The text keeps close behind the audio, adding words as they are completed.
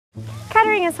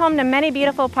Kettering is home to many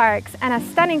beautiful parks and a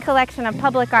stunning collection of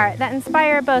public art that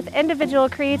inspire both individual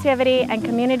creativity and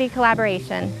community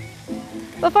collaboration.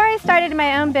 Before I started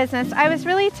my own business, I was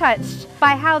really touched by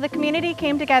how the community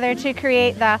came together to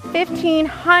create the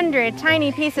 1,500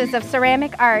 tiny pieces of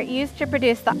ceramic art used to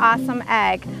produce the awesome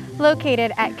egg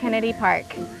located at Kennedy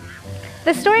Park.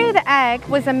 The story of the egg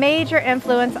was a major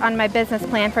influence on my business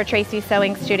plan for Tracy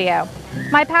Sewing Studio.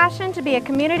 My passion to be a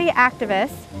community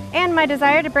activist and my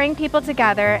desire to bring people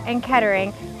together in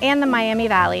Kettering and the Miami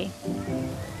Valley.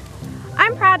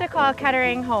 I'm proud to call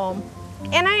Kettering home,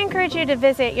 and I encourage you to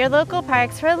visit your local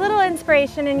parks for a little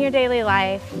inspiration in your daily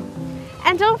life.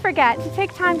 And don't forget to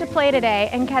take time to play today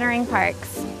in Kettering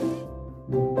parks.